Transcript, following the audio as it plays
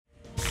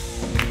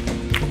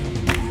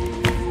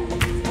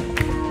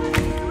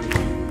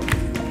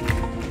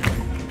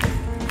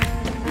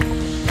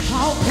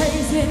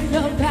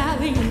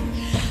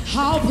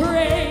I'll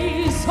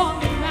praise on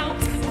the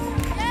mountain.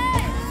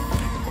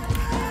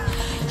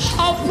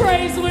 I'll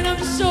praise when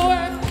I'm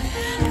sure,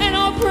 and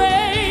I'll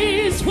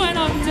praise when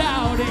I'm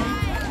doubting.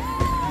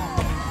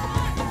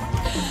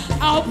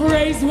 I'll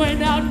praise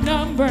when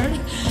outnumbered.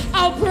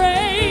 I'll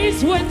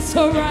praise when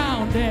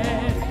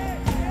surrounded.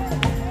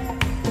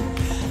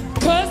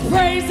 'Cause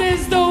praise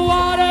is the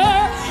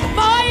water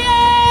my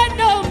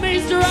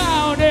enemies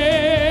drown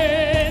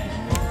in.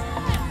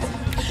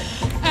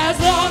 As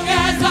long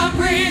as I'm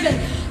breathing,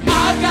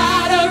 I've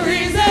got a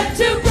reason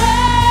to praise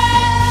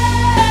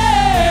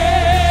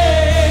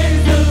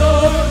the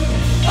Lord,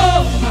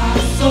 oh my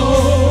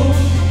soul.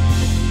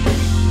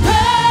 Praise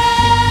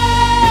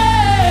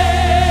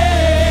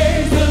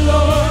the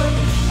Lord,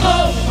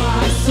 oh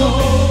my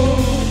soul.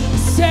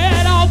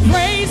 Said I'll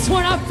praise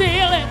when I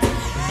feel it,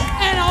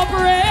 and I'll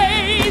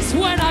praise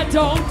when I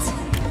don't.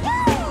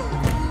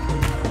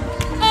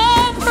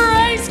 I'll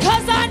praise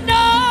 'cause I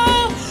know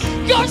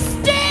you're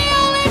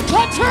still in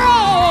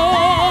control.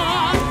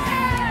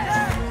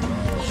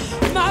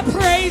 My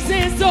praise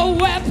is a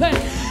weapon,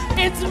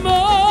 it's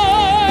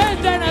more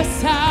than a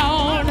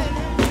sound.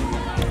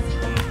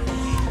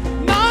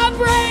 My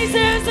praise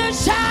is a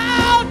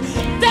shout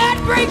that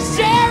brings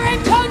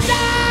Jericho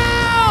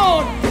down.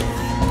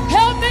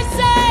 Help me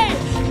say,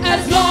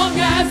 as long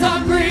as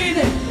I'm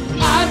breathing,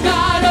 I've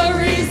got a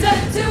reason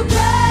to praise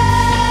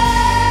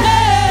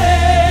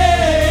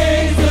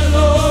the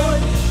Lord,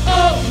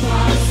 oh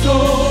my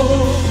soul.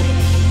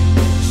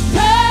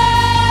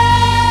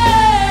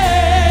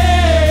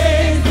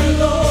 Praise the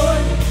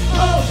Lord,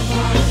 oh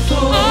my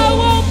soul. I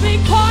won't be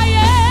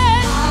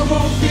quiet. I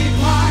won't be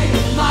quiet.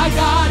 My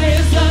God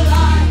is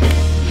alive.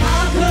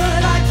 How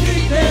could I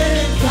keep it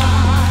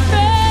inside?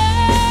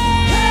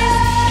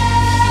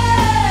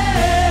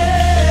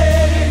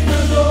 Praise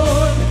the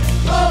Lord,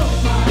 oh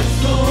my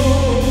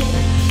soul.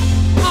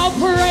 I'll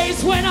praise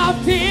when I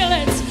feel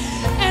it,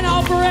 and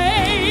I'll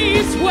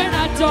praise when I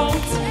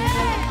don't.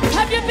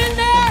 Have you been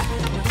there?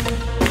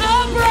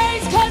 I'll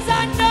praise 'cause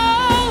I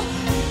know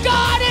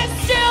God is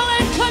still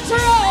in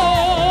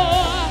control.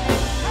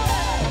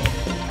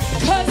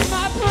 'Cause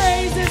my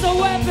praise is a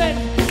weapon,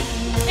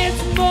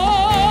 it's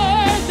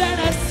more than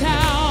a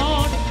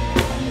sound.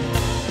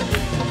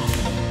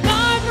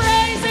 My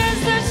praise is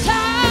the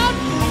sound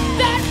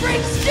that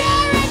brings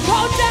Jericho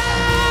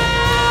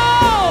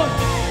down.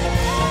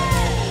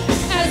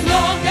 As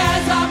long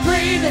as I'm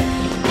breathing,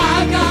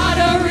 I've got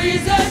a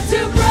reason to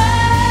praise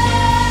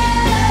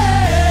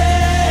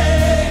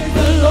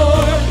the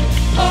Lord,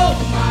 oh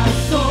my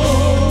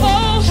soul.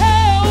 Oh,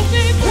 help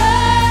me praise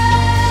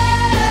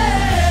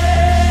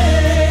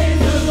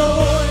the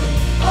Lord,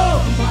 oh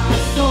my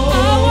soul. I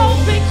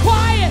won't be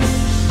quiet.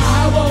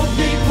 I won't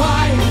be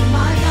quiet.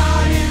 My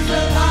God is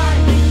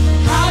alive.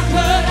 How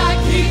could I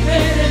keep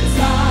it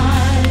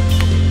inside?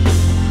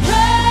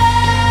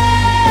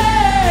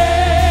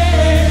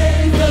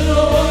 Praise the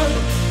Lord,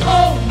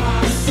 oh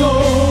my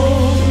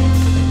soul.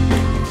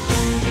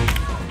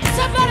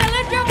 Somebody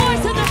lift your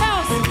voice in the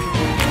house.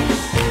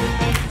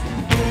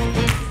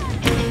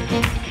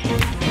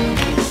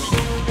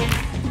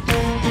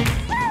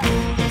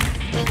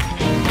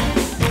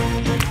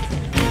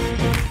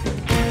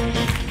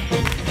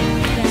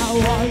 Now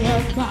all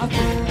of my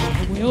fear I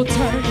will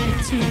turn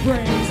into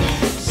praise.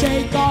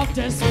 Shake off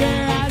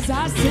despair as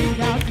I sing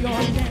out your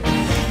name.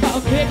 A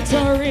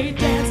victory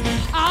dance,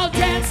 I'll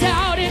dance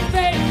out in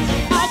faith.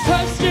 I'll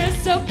crush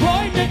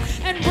disappointment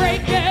and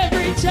break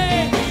every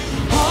chain.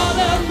 All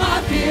of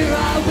my fear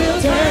I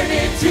will turn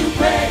into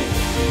praise.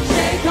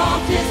 Shake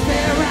off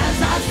despair as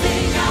I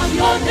sing out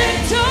your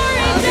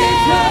victory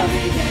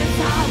dance.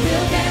 I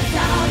will dance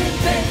out in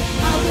faith.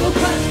 I will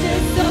crush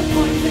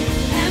disappointment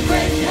and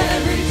break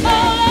every chain.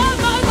 All of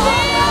my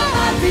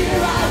fear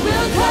I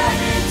will turn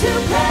into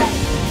praise.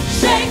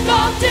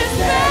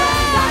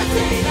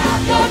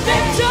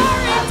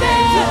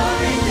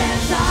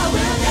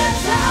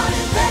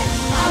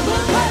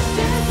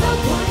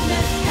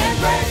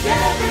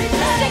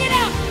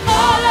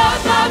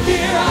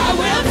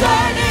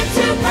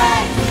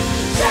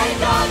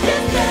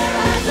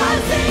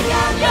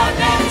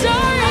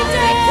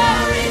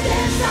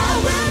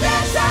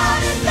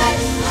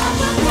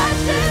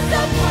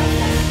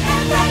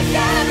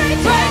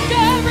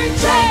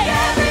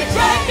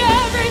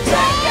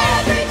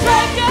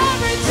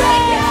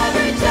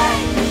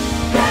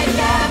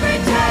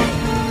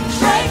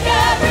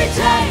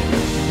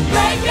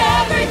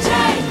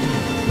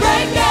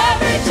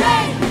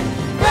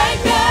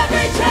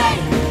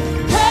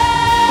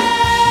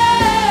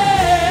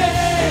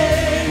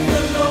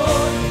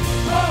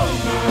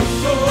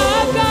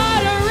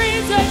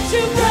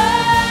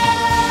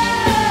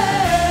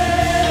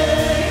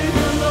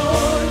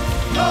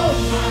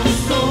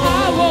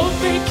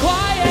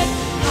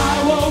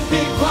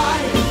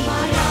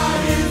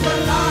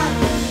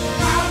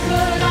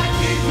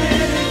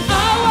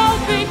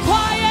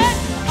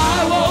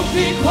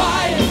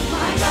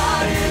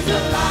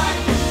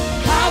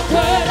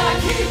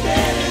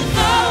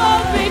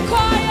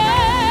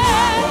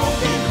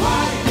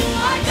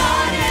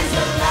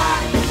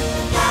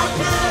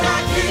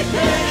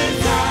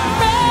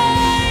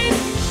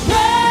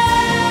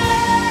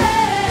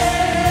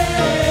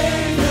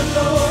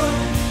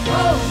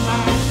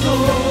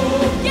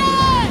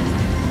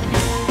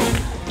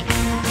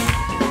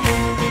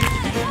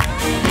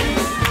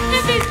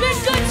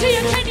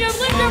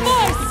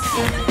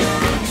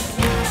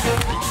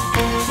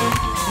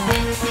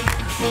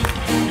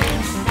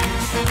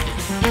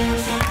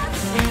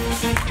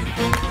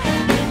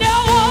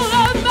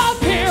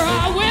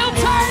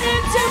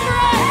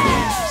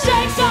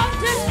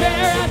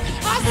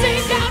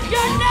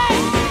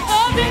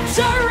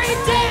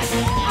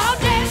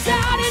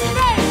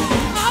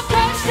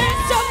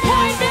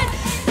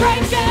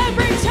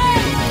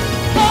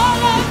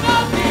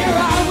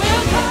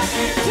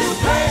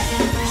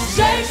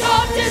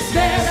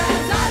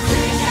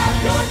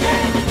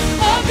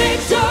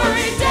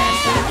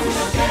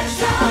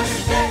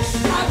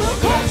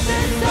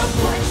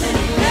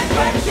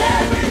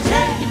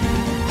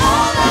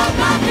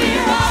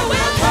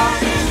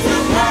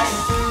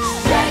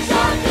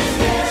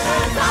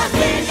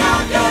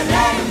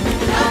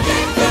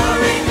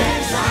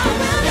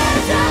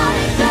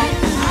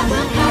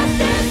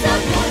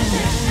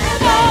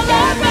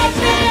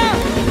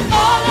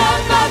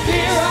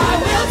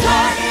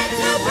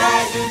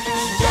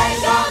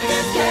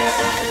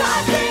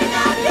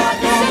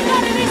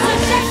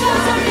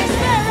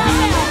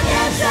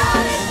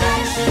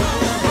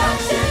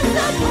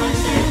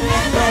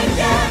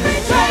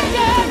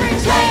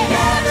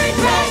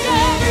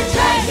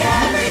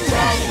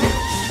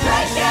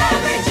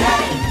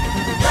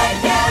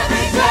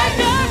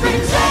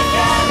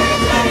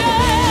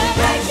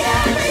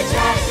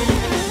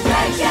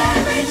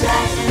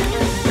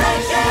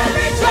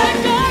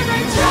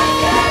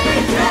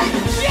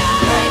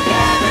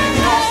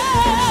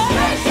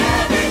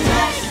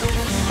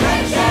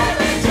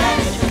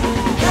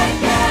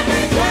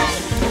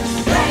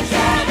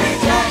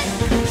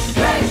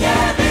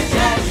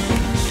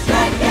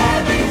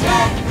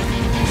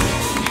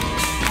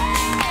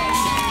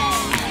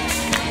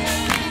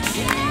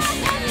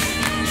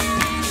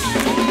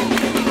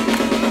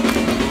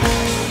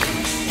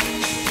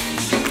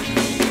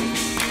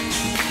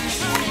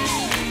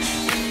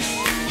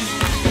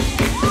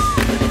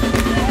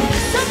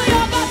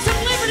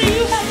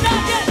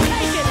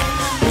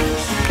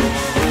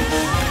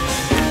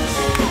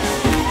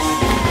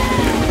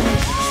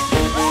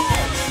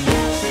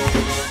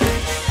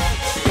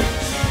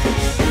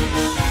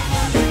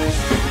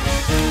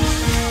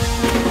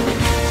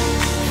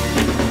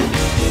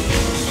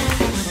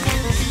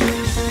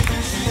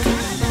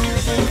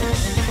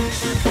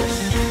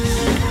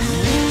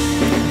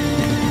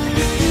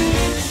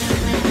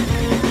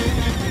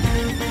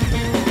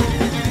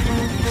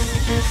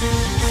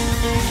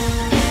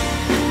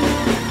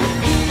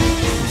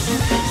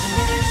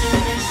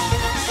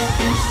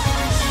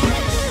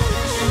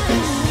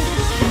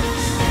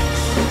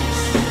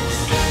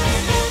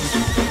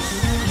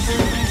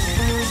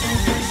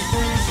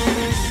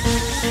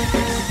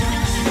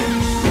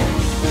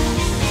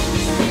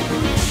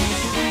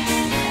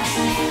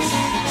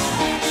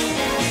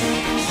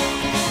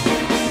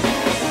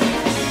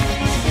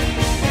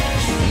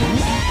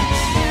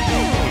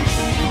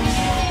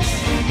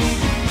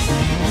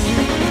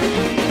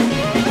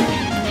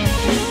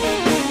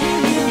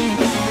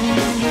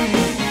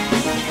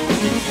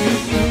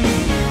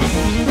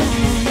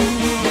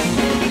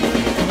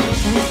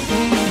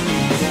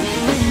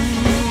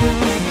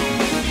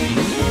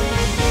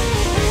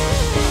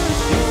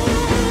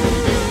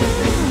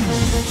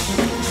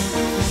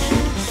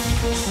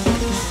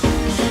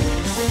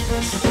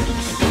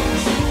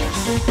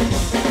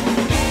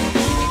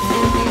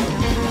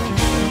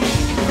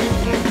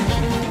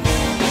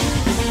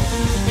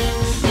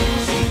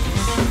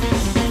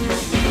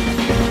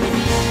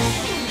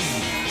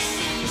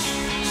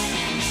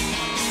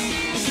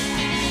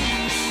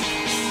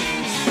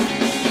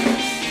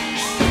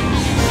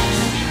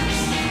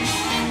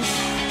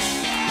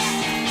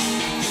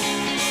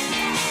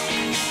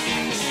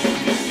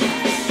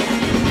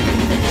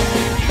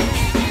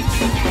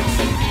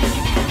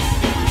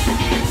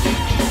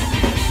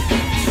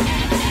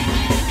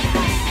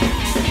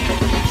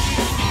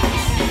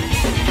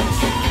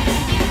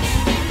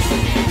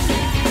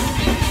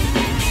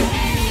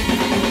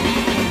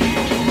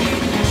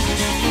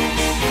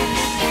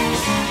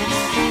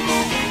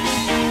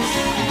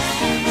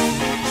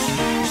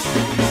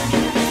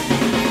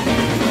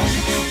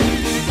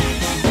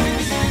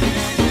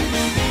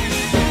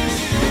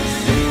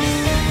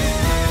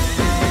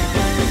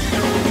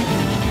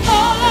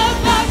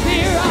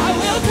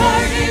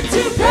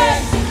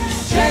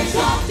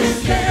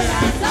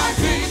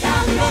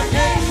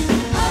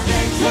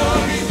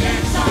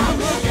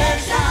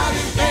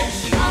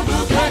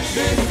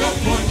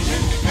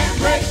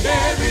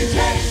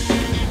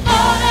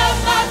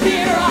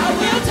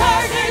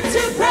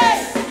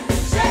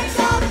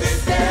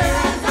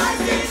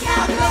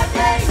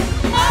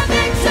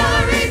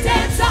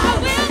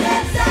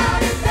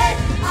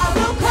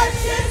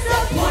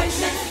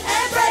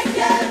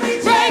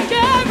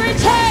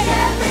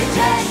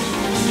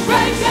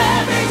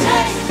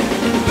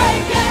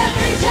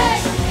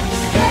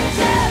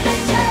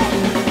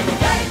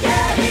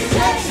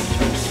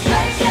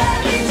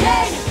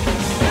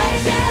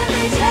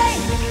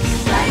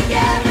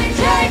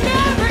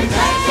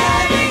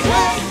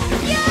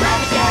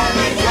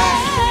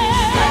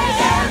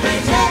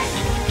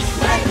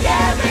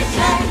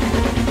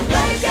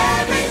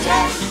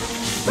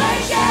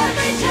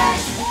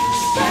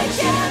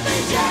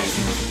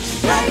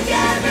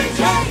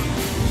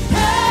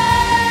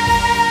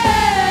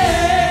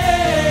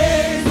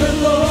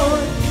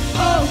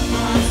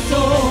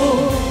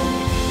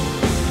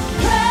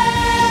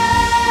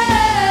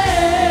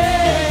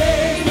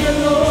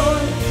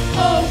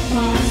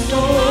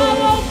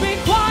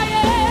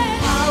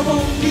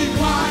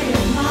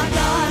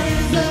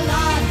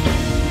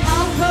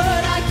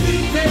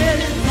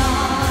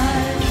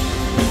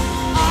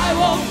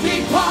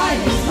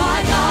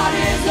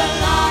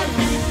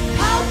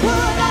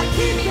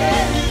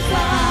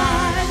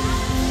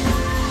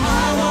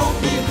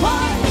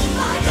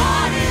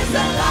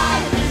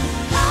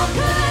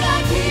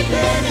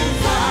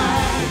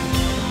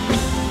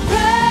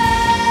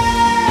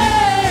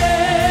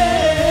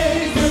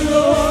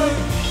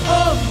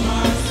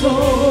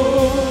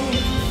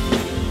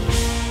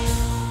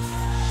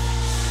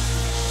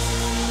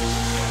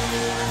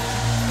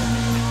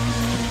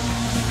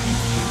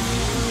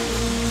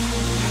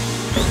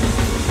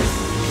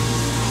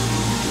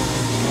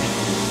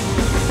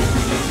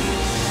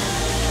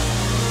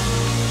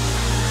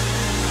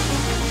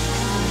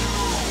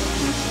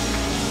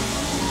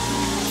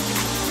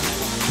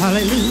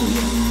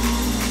 Hallelujah.